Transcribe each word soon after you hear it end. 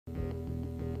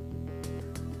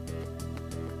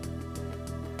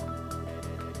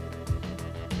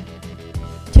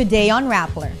Today on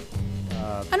Rappler.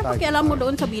 Ano pakialam mo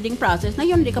doon sa bidding process na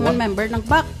yun? Hindi ka man member ng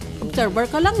BAC. Observer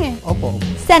ka lang eh. Opo.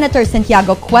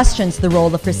 Senator-Santiago questions the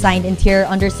role of resigned Interior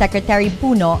Undersecretary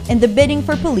Puno in the bidding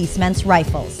for policemen's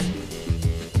rifles.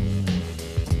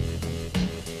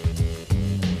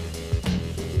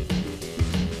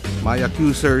 My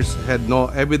accusers had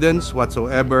no evidence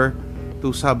whatsoever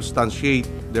to substantiate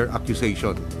their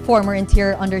accusation. Former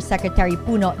Interior Undersecretary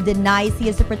Puno denies he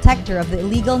is the protector of the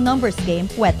illegal numbers game,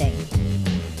 Hueteng.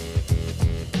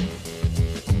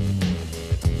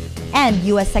 And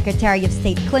U.S. Secretary of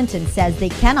State Clinton says they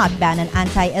cannot ban an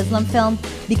anti-Islam film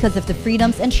because of the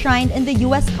freedoms enshrined in the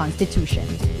U.S. Constitution.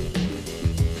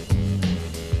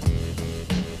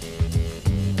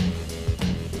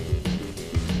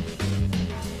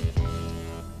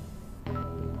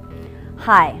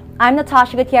 Hi, I'm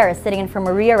Natasha Gutierrez sitting in for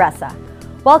Maria Ressa.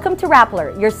 Welcome to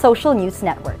Rappler, your social news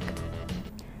network.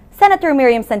 Senator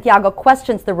Santiago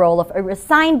questions the role of a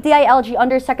resigned DILG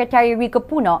Undersecretary Rico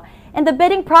Puno in the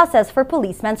bidding process for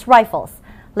policemen's rifles.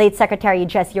 Late Secretary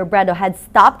Jessie Robredo had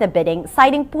stopped the bidding,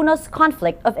 citing Puno's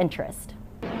conflict of interest.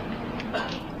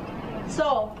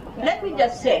 So, let me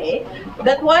just say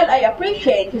that while I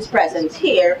appreciate his presence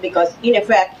here, because in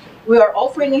effect, we are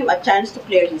offering him a chance to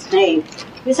clear his name,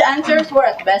 his answers were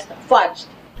at best fudged.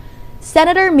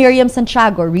 Senator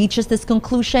Santiago reaches this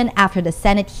conclusion after the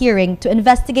Senate hearing to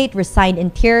investigate resigned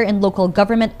Interior and Local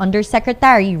Government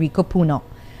Undersecretary Rico Puno.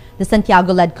 The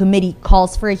Santiago-led committee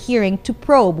calls for a hearing to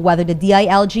probe whether the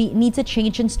DILG needs a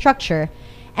change in structure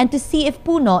and to see if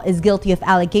Puno is guilty of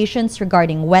allegations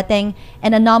regarding Hueteng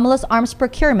and anomalous arms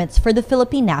procurements for the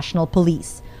Philippine National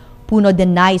Police. Puno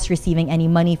denies receiving any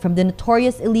money from the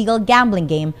notorious illegal gambling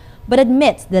game, but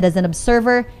admits that as an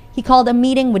observer, he called a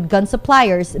meeting with gun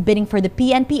suppliers bidding for the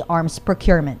PNP arms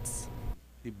procurements.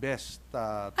 The best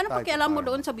Ano pakialam mo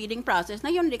doon sa bidding process na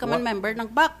yun? Hindi ka man member ng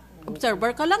BAC.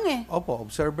 Observer ka lang eh. Opo,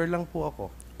 observer lang po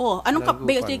ako. Oh, anong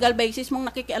legal basis mong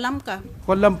nakikialam ka?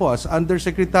 Kung lang po, as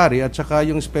undersecretary at saka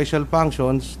yung special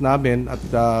functions namin at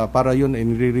para yun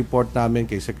inire-report namin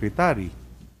kay secretary.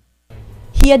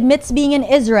 He admits being in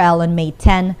Israel on May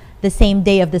 10, the same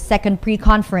day of the second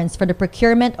pre-conference for the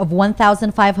procurement of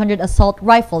 1,500 assault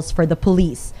rifles for the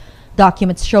police.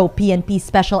 Documents show PNP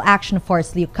Special Action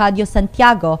Force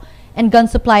Defensor-Santiago and gun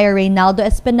supplier Reynaldo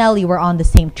Espinelli were on the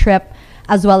same trip,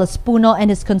 as well as Puno and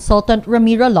his consultant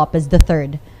Ramiro Lopez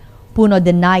III. Puno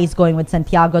denies going with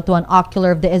Santiago to an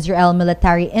ocular of the Israel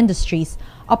Military Industries,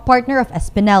 a partner of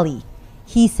Espinelli.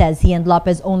 He says he and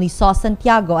Lopez only saw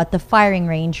Santiago at the firing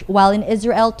range while in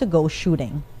Israel to go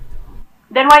shooting.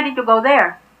 Then why did you go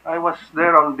there? I was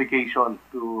there on vacation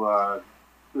to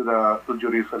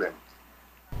Jerusalem.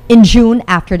 In June,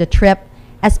 after the trip,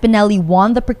 Espinelli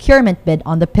won the procurement bid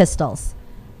on the pistols.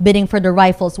 Bidding for the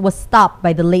rifles was stopped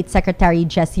by the late Secretary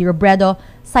Jessie Robredo,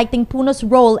 citing Puno's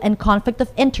role and conflict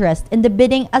of interest in the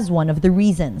bidding as one of the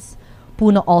reasons.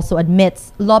 Puno also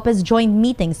admits Lopez joined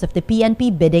meetings of the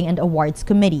PNP Bidding and Awards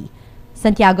Committee.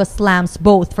 Santiago slams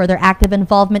both for their active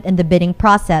involvement in the bidding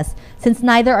process since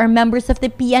neither are members of the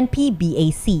PNP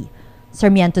BAC.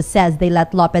 Sarmiento says they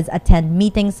let Lopez attend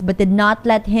meetings but did not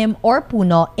let him or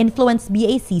Puno influence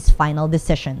BAC's final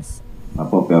decisions.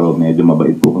 Ako, pero medyo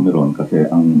mabait po kami ron kasi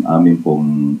ang amin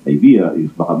pong idea is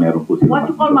baka meron po sila. What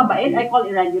you call mabait, I call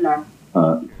irregular.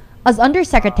 As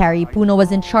Undersecretary, Puno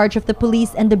was in charge of the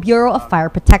police and the Bureau of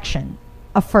Fire Protection,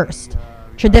 a first.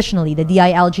 Traditionally, the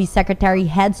DILG secretary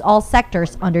heads all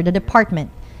sectors under the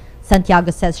department. Santiago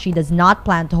says she does not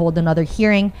plan to hold another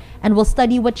hearing and will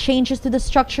study what changes to the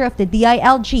structure of the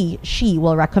DILG she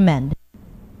will recommend.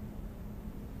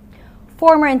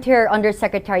 Former Interior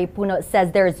Undersecretary Puno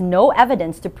says there is no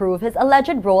evidence to prove his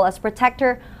alleged role as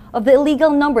protector of the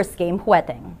illegal numbers game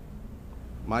Hueteng.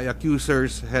 My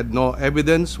accusers had no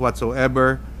evidence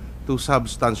whatsoever to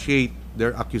substantiate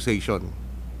their accusation.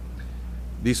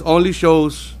 This only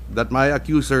shows that my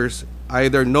accusers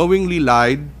either knowingly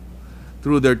lied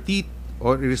through their teeth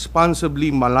or irresponsibly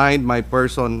maligned my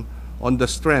person on the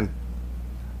strength,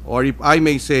 or if I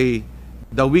may say,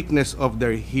 the weakness of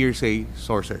their hearsay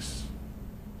sources.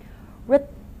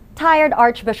 Retired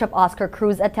Archbishop Oscar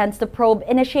Cruz attends the probe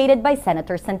initiated by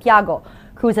Senator Santiago.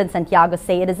 Cruz and Santiago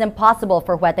say it is impossible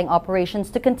for Hueteng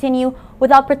operations to continue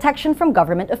without protection from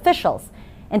government officials.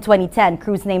 In 2010,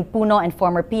 Cruz named Puno and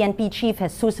former PNP Chief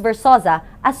Jesus Versosa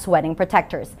as Hueteng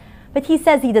protectors. But he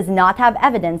says he does not have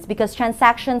evidence because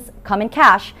transactions come in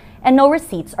cash and no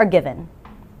receipts are given.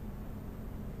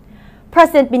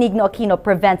 President Benigno Aquino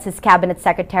prevents his cabinet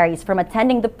secretaries from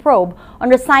attending the probe on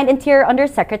resigned Interior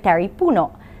Undersecretary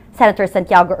Puno. Senator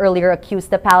Santiago earlier accused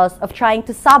the palace of trying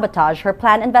to sabotage her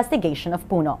planned investigation of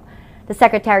Puno. The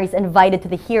secretaries invited to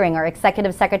the hearing are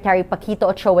Executive Secretary Paquito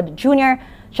Ochoa Jr.,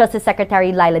 Justice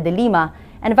Secretary Laila de Lima,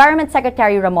 Environment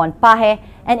Secretary Ramon Paje,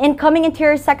 and incoming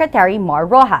Interior Secretary Mar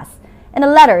Rojas. In a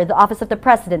letter, the Office of the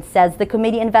President says the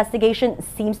committee investigation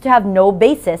seems to have no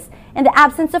basis in the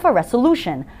absence of a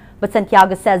resolution, but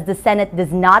Santiago says the Senate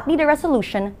does not need a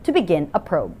resolution to begin a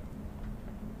probe.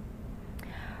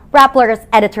 Rappler's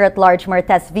editor-at-large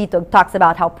Martes Vitug talks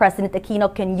about how President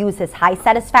Aquino can use his high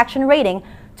satisfaction rating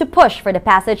to push for the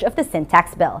passage of the sin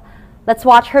tax bill. Let's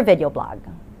watch her video blog.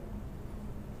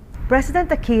 President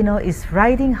Aquino is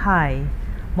riding high.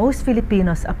 Most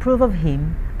Filipinos approve of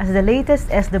him, as the latest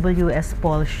SWS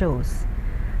poll shows.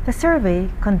 The survey,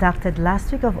 conducted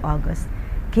last week of August,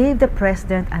 gave the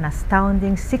president an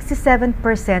astounding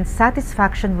 67%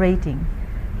 satisfaction rating,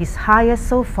 his highest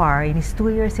so far in his 2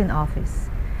 years in office.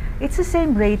 It's the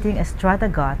same rating Estrada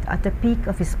got at the peak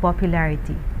of his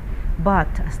popularity.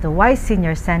 But, as the wise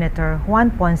senior senator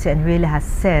Juan Ponce Enrile has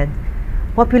said,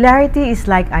 popularity is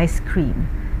like ice cream.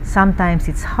 Sometimes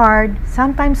it's hard,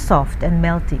 sometimes soft and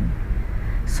melting.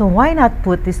 So why not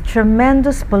put this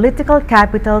tremendous political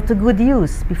capital to good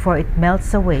use before it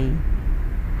melts away?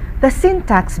 The sin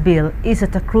tax bill is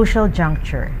at a crucial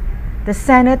juncture. The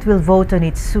Senate will vote on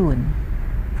it soon.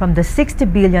 From the 60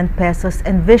 billion pesos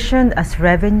envisioned as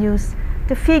revenues,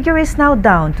 the figure is now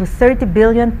down to 30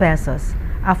 billion pesos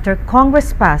after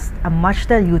Congress passed a much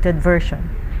diluted version.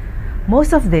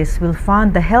 Most of this will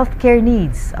fund the healthcare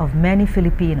needs of many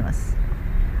Filipinos.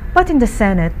 But in the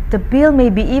Senate, the bill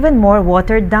may be even more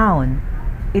watered down.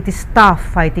 It is tough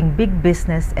fighting big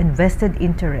business and vested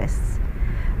interests.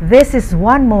 This is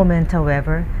one moment,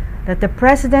 however, that the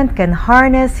President can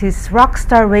harness his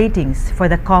rockstar ratings for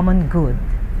the common good.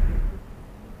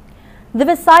 The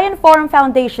Visayan Forum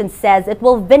Foundation says it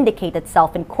will vindicate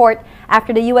itself in court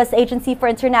after the U.S. Agency for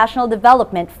International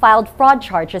Development filed fraud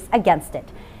charges against it.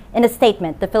 In a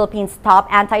statement, the Philippines' top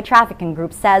anti-trafficking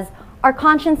group says, "Our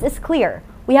conscience is clear.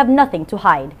 We have nothing to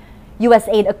hide."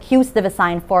 USAID accused the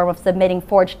Visayan Forum of submitting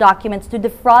forged documents to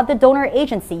defraud the donor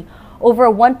agency over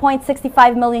a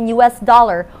 $1.65 million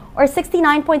or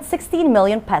 69.16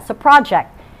 million peso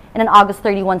project. In an August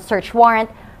 31 search warrant,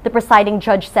 the presiding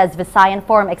judge says Visayan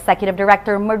Forum Executive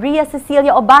Director Maria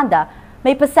Cecilia Obanda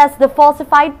may possess the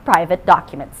falsified private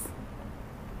documents.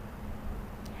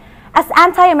 As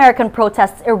anti-American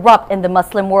protests erupt in the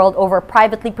Muslim world over a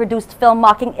privately produced film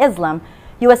mocking Islam,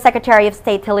 U.S. Secretary of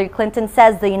State Hillary Clinton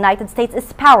says the United States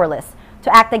is powerless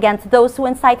to act against those who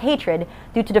incite hatred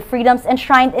due to the freedoms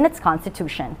enshrined in its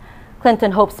Constitution.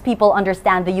 Clinton hopes people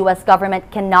understand the U.S.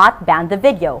 government cannot ban the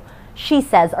video. She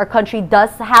says our country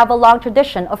does have a long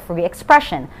tradition of free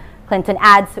expression. Clinton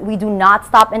adds, "We do not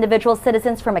stop individual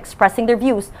citizens from expressing their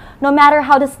views, no matter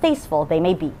how distasteful they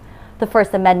may be." The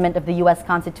First Amendment of the U.S.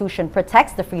 Constitution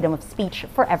protects the freedom of speech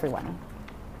for everyone.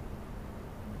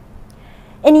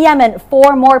 In Yemen,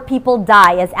 4 more people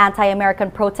die as anti-American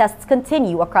protests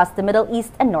continue across the Middle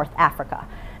East and North Africa.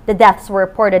 The deaths were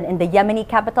reported in the Yemeni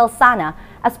capital Sana'a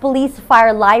as police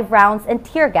fire live rounds and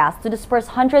tear gas to disperse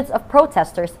hundreds of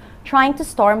protesters trying to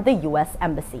storm the U.S.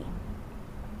 Embassy.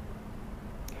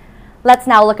 Let's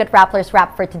now look at Rappler's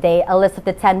Wrap for today, a list of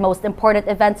the 10 most important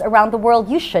events around the world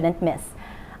you shouldn't miss.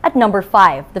 At number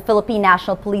 5, the Philippine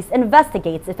National Police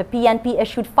investigates if a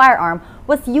PNP-issued firearm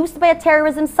was used by a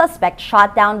terrorism suspect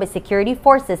shot down by security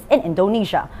forces in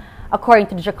Indonesia. According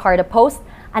to the Jakarta Post,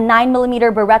 a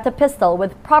 9mm Beretta pistol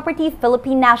with property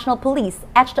Philippine National Police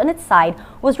etched on its side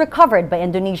was recovered by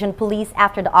Indonesian police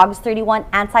after the August 31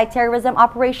 anti-terrorism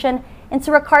operation in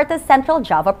Surakarta's Central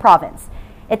Java province.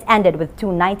 It ended with 2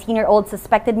 19-year-old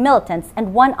suspected militants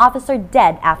and 1 officer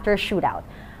dead after a shootout.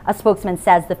 A spokesman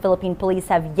says the Philippine police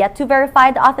have yet to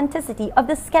verify the authenticity of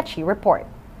the sketchy report.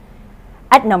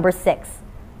 At number 6,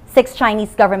 6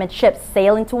 Chinese government ships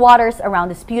sail into waters around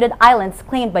disputed islands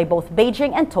claimed by both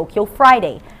Beijing and Tokyo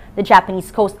Friday. The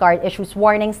Japanese Coast Guard issues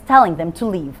warnings telling them to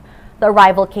leave. The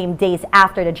arrival came days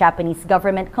after the Japanese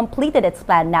government completed its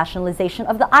planned nationalization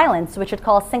of the islands, which it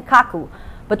calls Senkaku,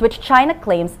 but which China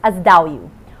claims as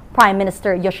Diaoyu. Prime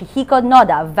Minister Yoshihiko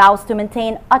Noda vows to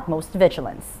maintain utmost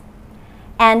vigilance.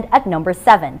 And at number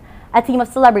 7, a team of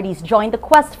celebrities joined the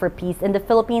quest for peace in the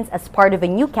Philippines as part of a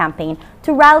new campaign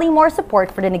to rally more support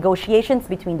for the negotiations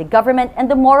between the government and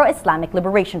the Moro Islamic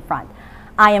Liberation Front.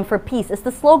 "I am for peace" is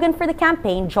the slogan for the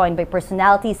campaign, joined by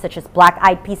personalities such as Black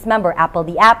Eyed Peas member Apple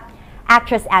the App,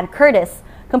 actress Ann Curtis,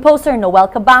 composer Noel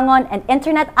Cabangon, and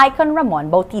internet icon Ramon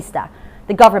Bautista.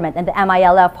 The government and the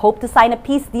MILF hope to sign a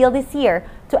peace deal this year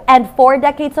to end 4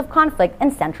 decades of conflict in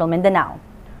central Mindanao.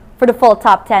 For the full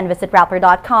top 10, visit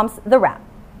Rappler.com's The Wrap.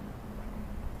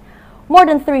 More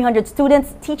than 300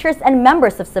 students, teachers, and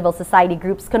members of civil society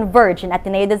groups converge in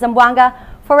Ateneo de Zamboanga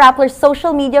for Rappler's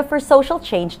Social Media for Social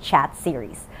Change chat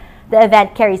series. The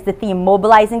event carries the theme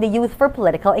Mobilizing the Youth for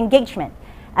Political Engagement.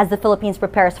 As the Philippines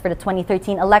prepares for the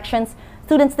 2013 elections,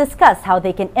 students discuss how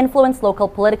they can influence local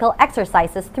political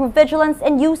exercises through vigilance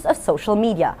and use of social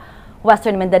media.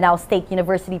 Western Mindanao State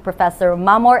University Professor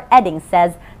Mamor Edding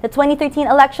says the 2013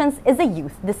 elections is a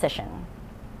youth decision.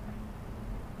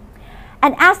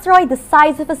 An asteroid the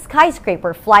size of a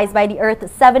skyscraper flies by the Earth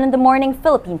at 7 in the morning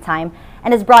Philippine time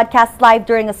and is broadcast live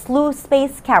during a slew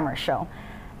space camera show.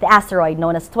 The asteroid,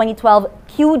 known as 2012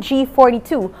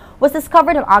 QG42, was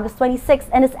discovered on August 26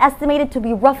 and is estimated to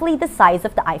be roughly the size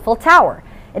of the Eiffel Tower.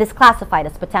 It is classified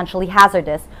as potentially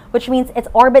hazardous, which means its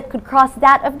orbit could cross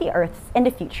that of the Earth's in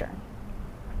the future.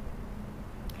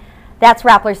 That's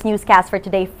Rappler's newscast for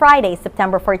today, Friday,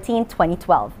 September 14,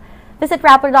 2012. Visit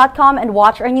Rappler.com and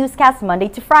watch our newscast Monday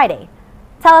to Friday.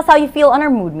 Tell us how you feel on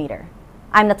our mood meter.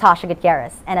 I'm Natasha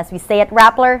Gutierrez, and as we say at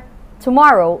Rappler,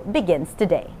 tomorrow begins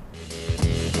today.